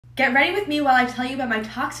Get ready with me while I tell you about my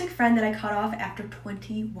toxic friend that I cut off after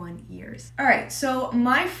 21 years. All right, so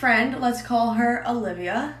my friend, let's call her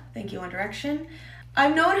Olivia. Thank you, One Direction.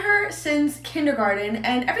 I've known her since kindergarten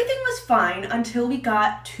and everything was fine until we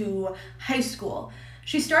got to high school.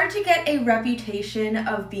 She started to get a reputation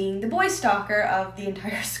of being the boy stalker of the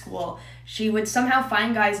entire school. She would somehow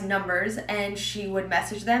find guys' numbers and she would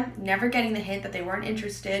message them, never getting the hint that they weren't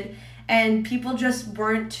interested, and people just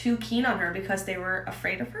weren't too keen on her because they were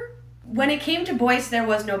afraid of her. When it came to boys, there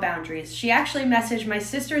was no boundaries. She actually messaged my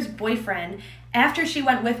sister's boyfriend after she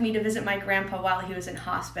went with me to visit my grandpa while he was in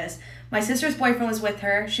hospice. My sister's boyfriend was with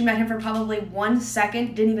her. She met him for probably 1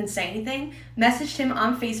 second, didn't even say anything, messaged him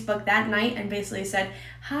on Facebook that night and basically said,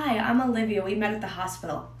 "Hi, I'm Olivia, we met at the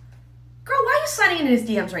hospital." Girl, why are you sliding into his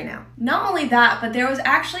DMs right now? Not only that, but there was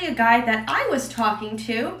actually a guy that I was talking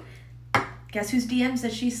to. Guess whose DMs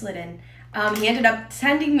that she slid in? He ended up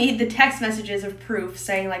sending me the text messages of proof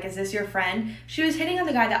saying, like, is this your friend? She was hitting on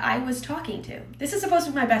the guy that I was talking to. This is supposed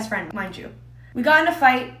to be my best friend, mind you. We got in a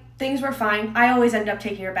fight. Things were fine. I always end up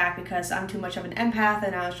taking her back because I'm too much of an empath,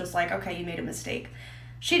 and I was just like, okay, you made a mistake.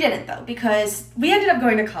 She didn't, though, because we ended up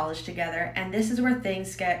going to college together, and this is where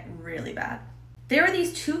things get really bad. There were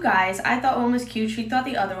these two guys. I thought one was cute. She thought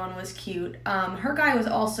the other one was cute. Her guy was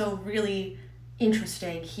also really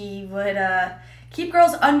interesting. He would keep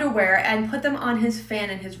girls' underwear and put them on his fan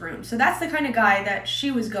in his room. So that's the kind of guy that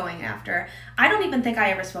she was going after. I don't even think I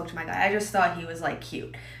ever spoke to my guy. I just thought he was, like,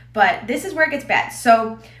 cute. But this is where it gets bad.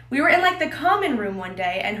 So we were in, like, the common room one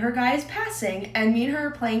day, and her guy is passing, and me and her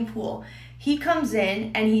are playing pool. He comes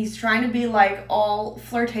in, and he's trying to be, like, all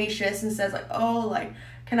flirtatious and says, like, oh, like,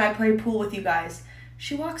 can I play pool with you guys?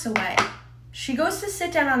 She walks away. She goes to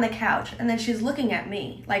sit down on the couch, and then she's looking at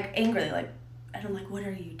me, like, angrily, like, and I'm like, what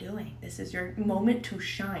are you doing? This is your moment to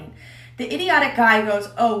shine. The idiotic guy goes,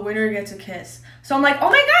 oh, winner gets a kiss. So I'm like, oh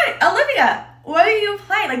my God, Olivia, what are you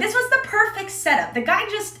playing? Like, this was the perfect setup. The guy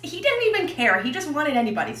he didn't even care. He just wanted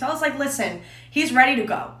anybody. So I was like, listen, he's ready to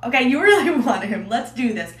go. Okay, you really want him. Let's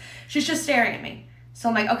do this. She's just staring at me. So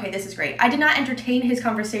I'm like, okay, this is great. I did not entertain his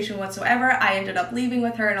conversation whatsoever. I ended up leaving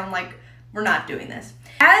with her, and I'm like, we're not doing this.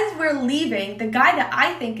 As we're leaving, the guy that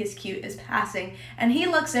I think is cute is passing, and he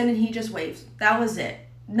looks in and he just waves. That was it.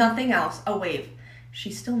 Nothing else, a wave.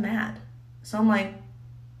 She's still mad. So I'm like,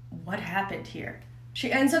 what happened here?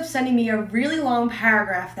 She ends up sending me a really long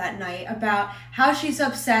paragraph that night about how she's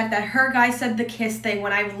upset that her guy said the kiss thing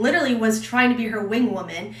when I literally was trying to be her wing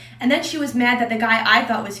woman, and then she was mad that the guy I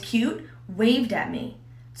thought was cute waved at me.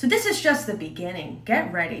 So this is just the beginning.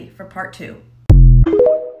 Get ready for part 2.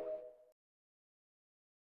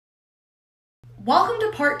 Welcome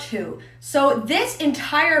to part 2. So this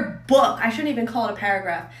entire book, I shouldn't even call it a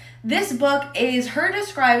paragraph, this book is her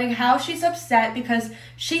describing how she's upset because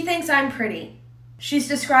she thinks I'm pretty. She's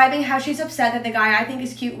describing how she's upset that the guy I think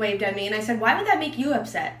is cute waved at me, and I said, why would that make you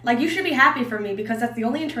upset? Like, you should be happy for me because that's the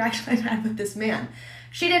only interaction I've had with this man.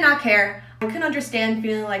 She did not care. I couldn't understand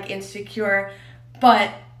feeling like insecure, but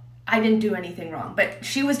I didn't do anything wrong. But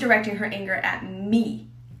she was directing her anger at me.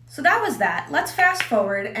 So that was that. Let's fast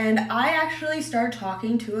forward, and I actually started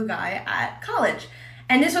talking to a guy at college.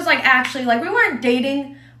 And this was like actually, like, we weren't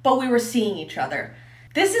dating, but we were seeing each other.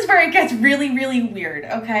 This is where it gets really, really weird,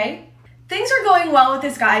 okay? Things are going well with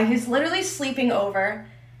this guy. He's literally sleeping over.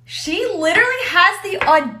 She literally has the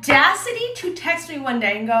audacity to text me one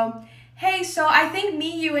day and go, hey, so I think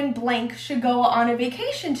me, you, and blank should go on a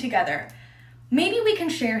vacation together. Maybe we can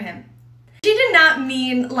share him. She did not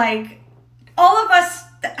mean, like, all of us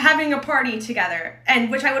having a party together,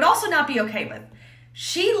 and which I would also not be okay with.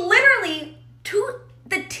 She literally, to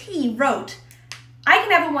the T, wrote, I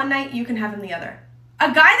can have him one night, you can have him the other. A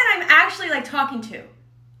guy that I'm actually, like, talking to.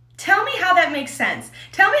 Tell me how that makes sense.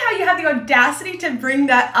 Tell me how you have the audacity to bring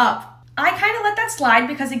that up. I kind of let that slide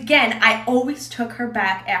because, again, I always took her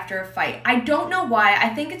back after a fight. I don't know why. I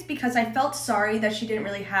think it's because I felt sorry that she didn't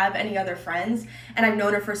really have any other friends, and I've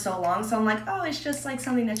known her for so long, so I'm like, oh, it's just like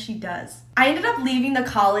something that she does. I ended up leaving the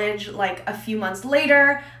college like a few months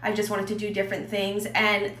later. I just wanted to do different things,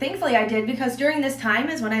 and thankfully I did because during this time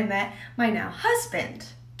is when I met my now husband.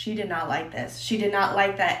 She did not like this. She did not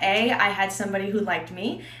like that A, I had somebody who liked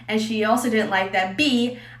me, and she also didn't like that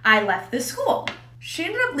B, I left the school. She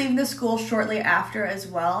ended up leaving the school shortly after as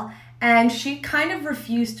well, and she kind of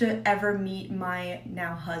refused to ever meet my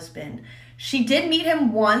now husband. She did meet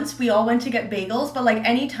him once. We all went to get bagels, but like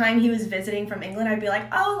anytime he was visiting from England, I'd be like,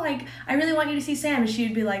 oh, like, I really want you to see Sam, and she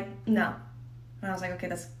would be like, no. And I was like, okay,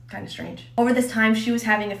 that's kind of strange. Over this time, she was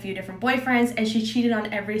having a few different boyfriends, and she cheated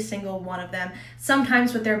on every single one of them,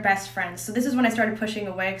 sometimes with their best friends. So this is when I started pushing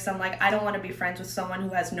away, because I'm like, I don't want to be friends with someone who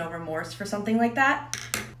has no remorse for something like that.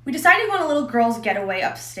 We decided to go on a little girls' getaway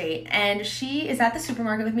upstate, and she is at the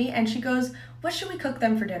supermarket with me, and she goes, what should we cook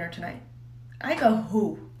them for dinner tonight? I go,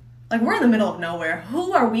 who? Like, we're in the middle of nowhere.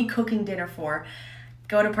 Who are we cooking dinner for?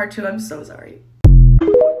 Go to part 2. I'm so sorry.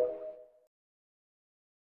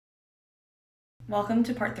 Welcome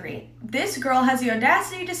to part 3. This girl has the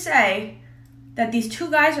audacity to say that these 2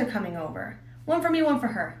 guys are coming over. One for me, one for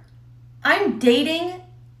her. I'm dating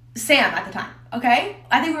Sam at the time, okay?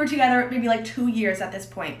 I think we were together maybe like 2 years at this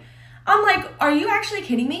point. I'm like, are you actually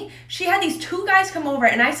kidding me? She had these 2 guys come over,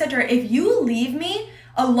 and I said to her, if you leave me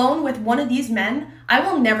alone with one of these men, I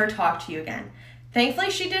will never talk to you again. Thankfully,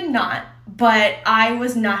 she did not, but I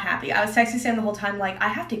was not happy. I was texting Sam the whole time like, I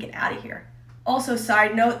have to get out of here. Also,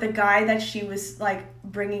 side note, the guy that she was like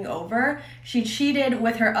bringing over, she cheated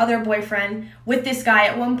with her other boyfriend with this guy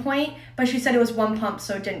at one point, but she said it was 1 pump,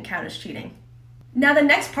 so it didn't count as cheating. Now, the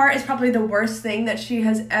next part is probably the worst thing that she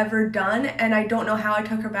has ever done, and I don't know how I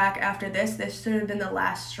took her back after this. This should have been the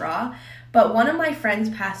last straw. But one of my friends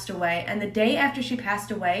passed away, and the day after she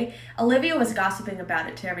passed away, Olivia was gossiping about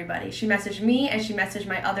it to everybody. She messaged me, and she messaged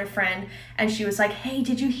my other friend, and she was like, hey,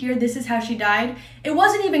 did you hear this is how she died? It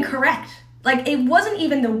wasn't even correct. Like, it wasn't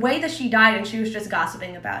even the way that she died, and she was just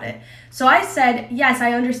gossiping about it. So I said, yes,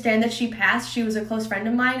 I understand that she passed. She was a close friend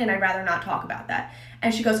of mine, and I'd rather not talk about that.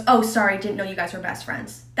 And she goes, oh, sorry, didn't know you guys were best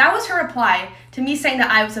friends. That was her reply to me saying that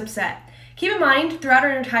I was upset. Keep in mind, throughout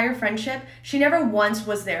our entire friendship, she never once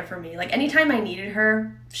was there for me. Like, anytime I needed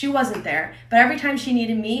her, she wasn't there. But every time she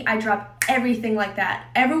needed me, I dropped everything like that.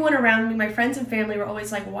 Everyone around me, my friends and family, were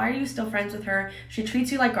always like, why are you still friends with her? She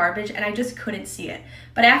treats you like garbage, and I just couldn't see it.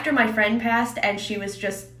 But after my friend passed and she was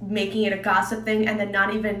just making it a gossip thing and then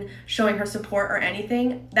not even showing her support or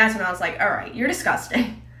anything, that's when I was like, all right, you're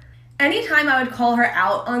disgusting. Anytime I would call her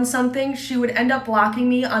out on something, she would end up blocking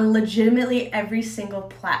me on legitimately every single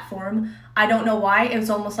platform. I don't know why. It was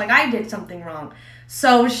almost like I did something wrong.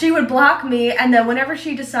 So she would block me, and then whenever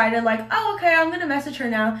she decided like, oh, okay, I'm gonna message her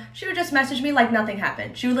now, she would just message me like nothing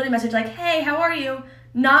happened. She would literally message like, hey, how are you?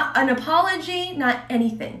 Not an apology, not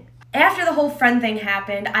anything. After the whole friend thing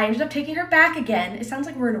happened, I ended up taking her back again. It sounds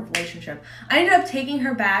like we're in a relationship. I ended up taking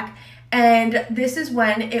her back, and this is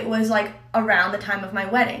when it was like around the time of my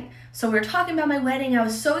wedding. So we were talking about my wedding. I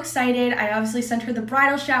was so excited. I obviously sent her the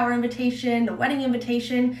bridal shower invitation, the wedding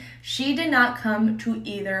invitation. She did not come to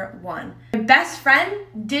either one. My best friend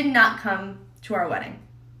did not come to our wedding.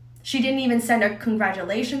 She didn't even send a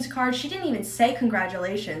congratulations card. She didn't even say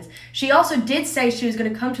congratulations. She also did say she was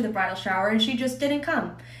going to come to the bridal shower, and she just didn't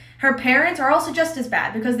come. Her parents are also just as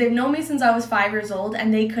bad because they've known me since I was 5 years old,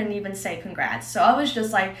 and they couldn't even say congrats. So I was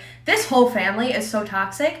just like, this whole family is so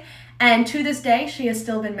toxic. And to this day, she has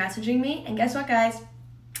still been messaging me. And guess what, guys?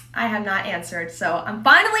 I have not answered. So I'm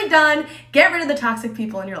finally done. Get rid of the toxic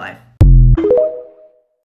people in your life.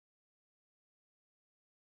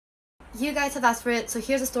 You guys have asked for it, so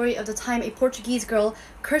here's a story of the time a Portuguese girl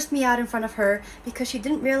cursed me out in front of her because she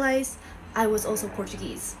didn't realize I was also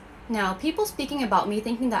Portuguese. Now, people speaking about me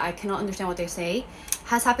thinking that I cannot understand what they say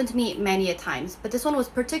has happened to me many a times, but this one was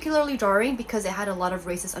particularly jarring because it had a lot of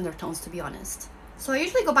racist undertones, to be honest. So I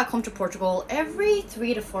usually go back home to Portugal every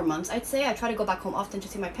 3 to 4 months. I'd say I try to go back home often to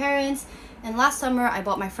see my parents. And last summer, I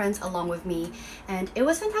brought my friends along with me, and it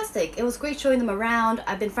was fantastic. It was great showing them around.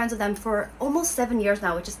 I've been friends with them for almost 7 years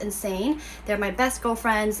now, which is insane. They're my best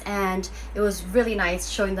girlfriends, and it was really nice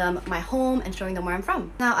showing them my home and showing them where I'm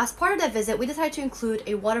from. Now, as part of that visit, we decided to include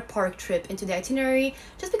a water park trip into the itinerary,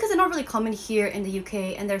 just because they're not really common here in the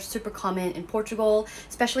UK, and they're super common in Portugal,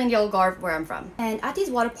 especially in the Algarve, where I'm from. And at these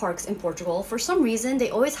water parks in Portugal, for some reason, they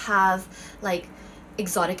always have like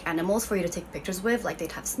exotic animals for you to take pictures with. Like,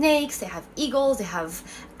 they'd have snakes, they have eagles, they have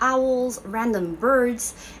owls, random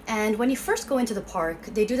birds. And when you first go into the park,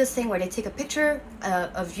 they do this thing where they take a picture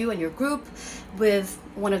of you and your group with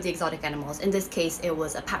one of the exotic animals. In this case, it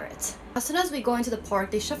was a parrot. As soon as we go into the park,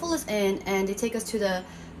 they shuffle us in and they take us to the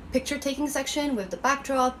picture taking section with the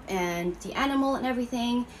backdrop and the animal and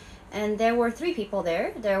everything. And there were 3 people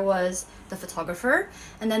there. There was the photographer,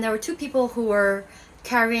 and then there were 2 people who were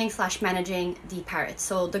carrying/managing the parrot.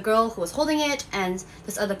 So the girl who was holding it and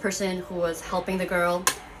this other person who was helping the girl,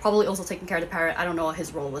 probably also taking care of the parrot. I don't know what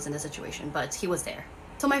his role was in the situation, but he was there.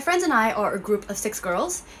 So my friends and I are a group of 6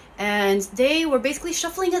 girls, and they were basically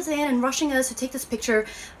shuffling us in and rushing us to take this picture,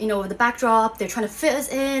 you know, with the backdrop. They're trying to fit us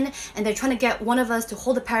in, and they're trying to get one of us to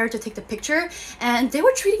hold the parrot to take the picture. And they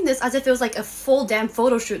were treating this as if it was like a full damn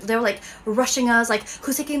photo shoot. They were like rushing us, like,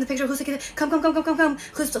 who's taking the picture, who's taking it, come,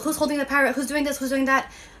 who's holding the parrot, who's doing this, who's doing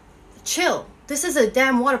that. Chill. This is a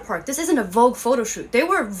damn water park. This isn't a Vogue photo shoot. They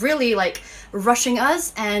were really like rushing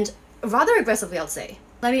us, and rather aggressively, I'll say.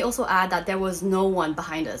 Let me also add that there was no one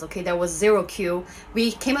behind us, okay? There was zero queue.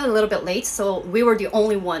 We came out a little bit late, so we were the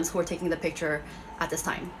only ones who were taking the picture at this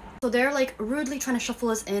time. So they're like rudely trying to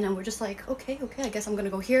shuffle us in, and we're just like, okay, I guess I'm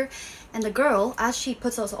gonna go here. And the girl, as she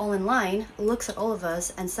puts us all in line, looks at all of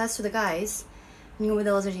us and says to the guys, "Nenhuma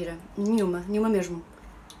delas é gira. Nenhuma mesmo."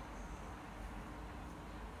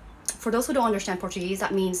 For those who don't understand Portuguese,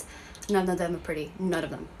 that means none of them are pretty. None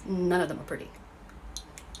of them are pretty.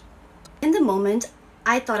 In the moment,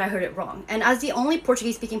 I thought I heard it wrong. And as the only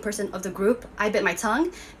Portuguese speaking person of the group, I bit my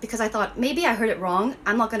tongue because I thought maybe I heard it wrong.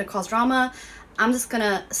 I'm not gonna cause drama. I'm just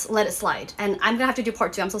gonna let it slide. And I'm gonna have to do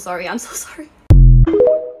part 2. I'm so sorry.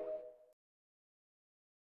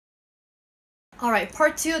 Alright,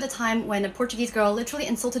 part 2 of the time when a Portuguese girl literally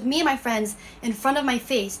insulted me and my friends in front of my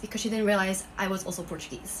face because she didn't realize I was also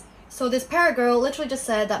Portuguese. So this parrot girl literally just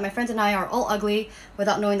said that my friends and I are all ugly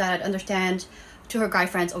without knowing that I'd understand, to her guy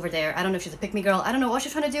friends over there. I don't know if she's a pick-me girl. I don't know what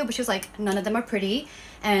she's trying to do, but she was like, none of them are pretty.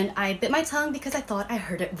 And I bit my tongue because I thought I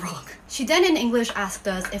heard it wrong. She then in English asked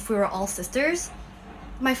us if we were all sisters.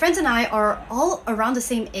 My friends and I are all around the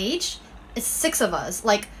same age. It's 6 of us.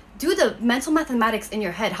 Like, do the mental mathematics in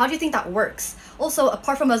your head. How do you think that works? Also,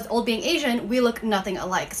 apart from us all being Asian, we look nothing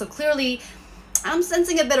alike. So clearly, I'm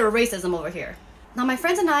sensing a bit of racism over here. Now, my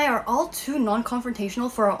friends and I are all too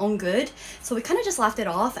non-confrontational for our own good, so we kind of just laughed it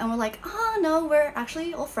off and we're like, oh no, we're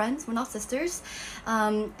actually all friends, we're not sisters.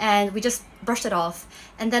 And we just brushed it off.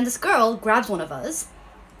 And then this girl grabs one of us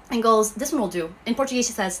and goes, this one will do. In Portuguese,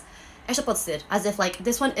 she says, esta pode ser, as if like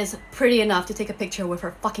this one is pretty enough to take a picture with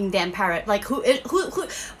her fucking damn parrot. Like, who's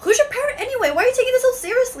your parrot anyway? Why are you taking this so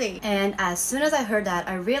seriously? And as soon as I heard that,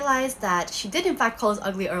 I realized that she did in fact call us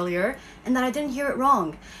ugly earlier and that I didn't hear it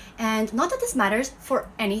wrong. And not that this matters for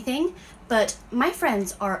anything, but my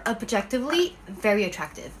friends are objectively very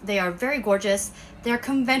attractive. They are very gorgeous. They're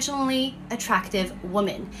conventionally attractive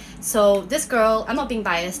women. So this girl, I'm not being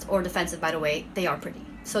biased or defensive, by the way, they are pretty.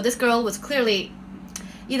 So this girl was clearly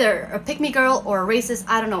either a pick-me girl or a racist.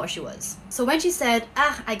 I don't know what she was. So when she said,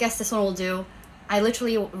 I guess this one will do, I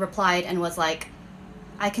literally replied and was like,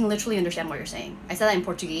 I can literally understand what you're saying. I said that in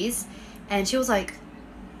Portuguese, and she was like,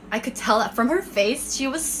 I could tell that from her face. She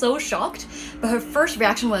was so shocked, but her first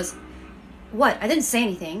reaction was, what? I didn't say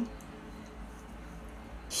anything.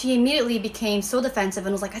 She immediately became so defensive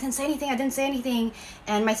and was like, I didn't say anything.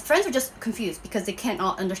 And my friends were just confused because they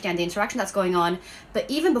cannot understand the interaction that's going on. But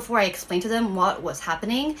even before I explained to them what was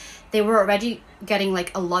happening, they were already getting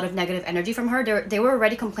like a lot of negative energy from her. They were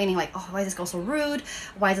already complaining like, oh, why is this girl so rude?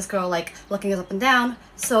 Why is this girl like looking us up and down?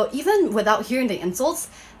 So even without hearing the insults,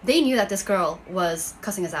 they knew that this girl was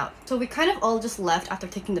cussing us out. So we kind of all just left after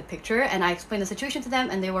taking the picture, and I explained the situation to them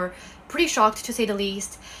and they were pretty shocked, to say the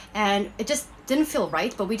least. And it just didn't feel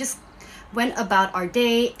right, but we just went about our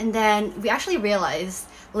day. And then we actually realized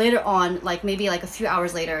later on, like maybe like a few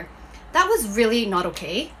hours later, that was really not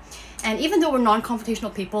okay. And even though we're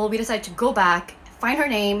non-confrontational people, we decided to go back, find her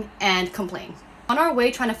name, and complain. On our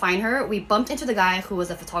way trying to find her, we bumped into the guy who was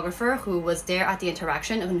a photographer who was there at the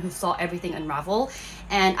interaction and who saw everything unravel.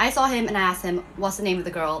 And I saw him and I asked him, what's the name of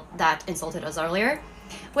the girl that insulted us earlier?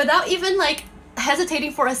 Without even like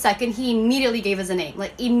hesitating for a second, he immediately gave us a name,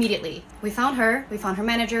 like immediately. We found her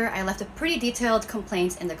manager. I left a pretty detailed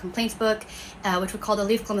complaints in the complaints book, which we call the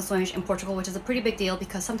reclamações in Portugal, which is a pretty big deal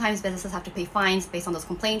because sometimes businesses have to pay fines based on those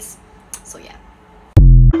complaints. So yeah.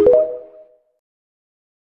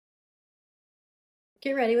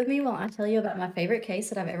 Get ready with me while I tell you about my favorite case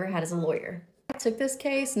that I've ever had as a lawyer. I took this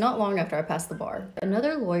case not long after I passed the bar.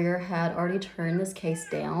 Another lawyer had already turned this case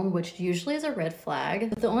down, which usually is a red flag.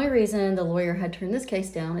 But the only reason the lawyer had turned this case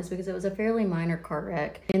down is because it was a fairly minor car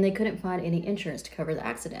wreck and they couldn't find any insurance to cover the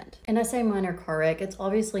accident. And I say minor car wreck, it's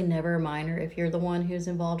obviously never minor. If you're the one who's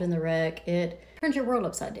involved in the wreck, it turns your world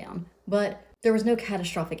upside down. But there was no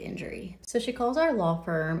catastrophic injury. So she calls our law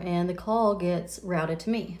firm and the call gets routed to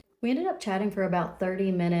me. We ended up chatting for about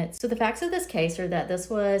 30 minutes. So the facts of this case are that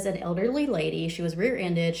this was an elderly lady. She was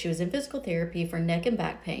rear-ended. She was in physical therapy for neck and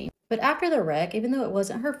back pain. But after the wreck, even though it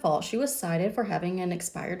wasn't her fault, she was cited for having an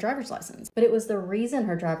expired driver's license. But it was the reason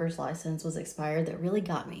her driver's license was expired that really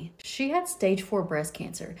got me. She had stage 4 breast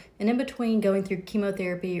cancer, and in between going through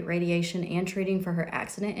chemotherapy, radiation, and treating for her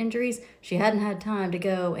accident injuries, she hadn't had time to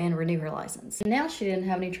go and renew her license. And now she didn't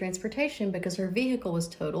have any transportation because her vehicle was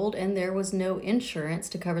totaled and there was no insurance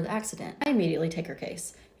to cover the accident. I immediately take her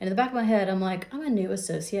case. And in the back of my head, I'm like, I'm a new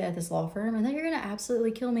associate at this law firm, and they're gonna absolutely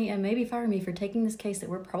kill me and maybe fire me for taking this case that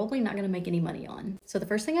we're probably not gonna make any money on. So the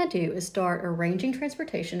first thing I do is start arranging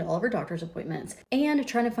transportation to all of our doctor's appointments and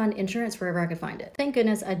trying to find insurance wherever I could find it. Thank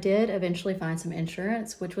goodness I did eventually find some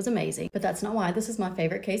insurance, which was amazing, but that's not why this is my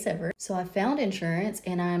favorite case ever. So I found insurance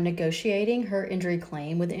and I'm negotiating her injury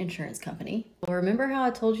claim with the insurance company. Well, remember how I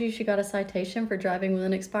told you she got a citation for driving with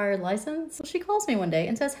an expired license? Well, she calls me one day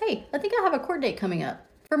and says, hey, I think I have a court date coming up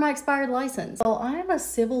for my expired license. Well, I'm a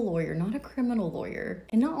civil lawyer, not a criminal lawyer.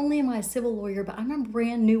 And not only am I a civil lawyer, but I'm a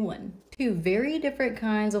brand new one. Two very different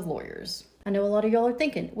kinds of lawyers. I know a lot of y'all are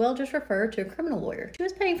thinking, well, just refer to a criminal lawyer. She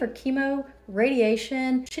was paying for chemo,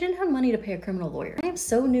 radiation. She didn't have money to pay a criminal lawyer. I am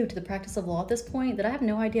so new to the practice of law at this point that I have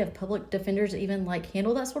no idea if public defenders even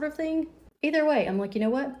handle that sort of thing. Either way, I'm like, you know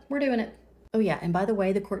what? We're doing it. Oh yeah, and by the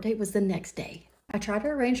way, the court date was the next day. I tried to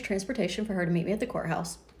arrange transportation for her to meet me at the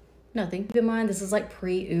courthouse. Nothing. Keep in mind, this is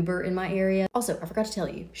pre-Uber in my area. Also, I forgot to tell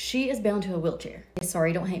you, she is bound to a wheelchair.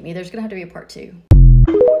 Sorry, don't hate me. There's gonna have to be a part 2.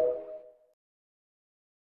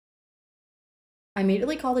 I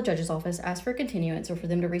immediately call the judge's office, ask for a continuance or for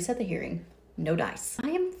them to reset the hearing. No dice. I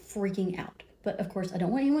am freaking out. But of course, I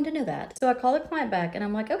don't want anyone to know that. So I call the client back and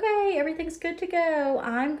I'm like, okay, everything's good to go.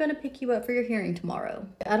 I'm gonna pick you up for your hearing tomorrow.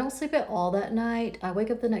 I don't sleep at all that night. I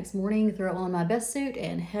wake up the next morning, throw on my best suit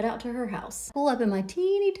and head out to her house. Pull up in my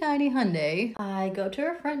teeny tiny Hyundai. I go to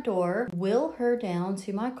her front door, wheel her down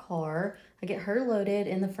to my car. I get her loaded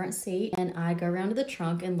in the front seat and I go around to the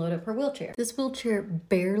trunk and load up her wheelchair. This wheelchair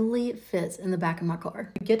barely fits in the back of my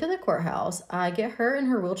car. We get to the courthouse, I get her and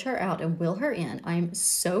her wheelchair out and wheel her in. I'm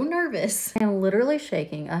so nervous. I'm literally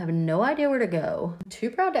shaking. I have no idea where to go. I'm too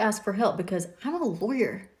proud to ask for help because I'm a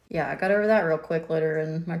lawyer. Yeah, I got over that real quick later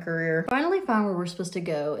in my career. Finally find where we're supposed to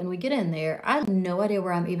go and we get in there. I have no idea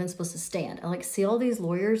where I'm even supposed to stand. I see all these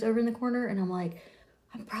lawyers over in the corner and I'm like,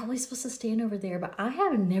 I'm probably supposed to stand over there, but I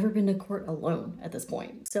have never been to court alone at this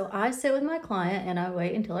point. So I sit with my client and I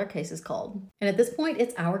wait until our case is called. And at this point,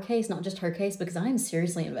 it's our case, not just her case, because I am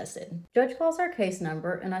seriously invested. Judge calls our case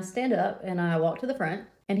number and I stand up and I walk to the front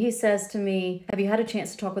and he says to me, have you had a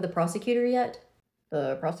chance to talk with the prosecutor yet?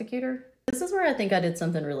 The prosecutor? This is where I think I did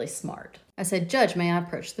something really smart. I said, Judge, may I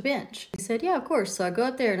approach the bench? He said, yeah, of course. So I go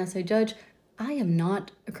up there and I say, Judge, I am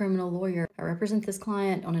not a criminal lawyer. I represent this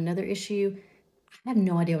client on another issue. I have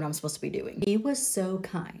no idea what I'm supposed to be doing. He was so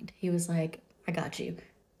kind. He was like, I got you.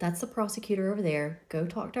 That's the prosecutor over there. Go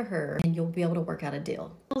talk to her and you'll be able to work out a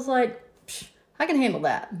deal. I was like, psh, I can handle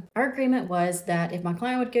that. Our agreement was that if my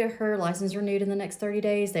client would get her license renewed in the next 30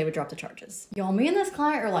 days, they would drop the charges. Y'all, me and this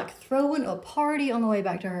client are throwing a party on the way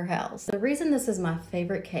back to her house. The reason this is my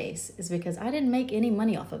favorite case is because I didn't make any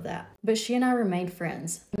money off of that. But she and I remained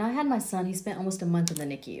friends. When I had my son, he spent almost a month in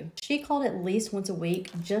the NICU. She called at least once a week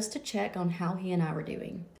just to check on how he and I were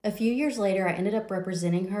doing. A few years later, I ended up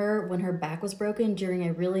representing her when her back was broken during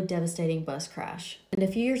a really devastating bus crash. And a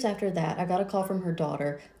few years after that, I got a call from her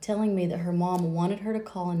daughter telling me that her mom wanted her to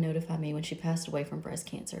call and notify me when she passed away from breast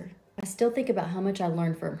cancer. I still think about how much I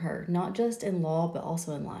learned from her, not just in law, but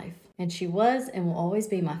also in life. And she was and will always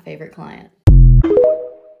be my favorite client.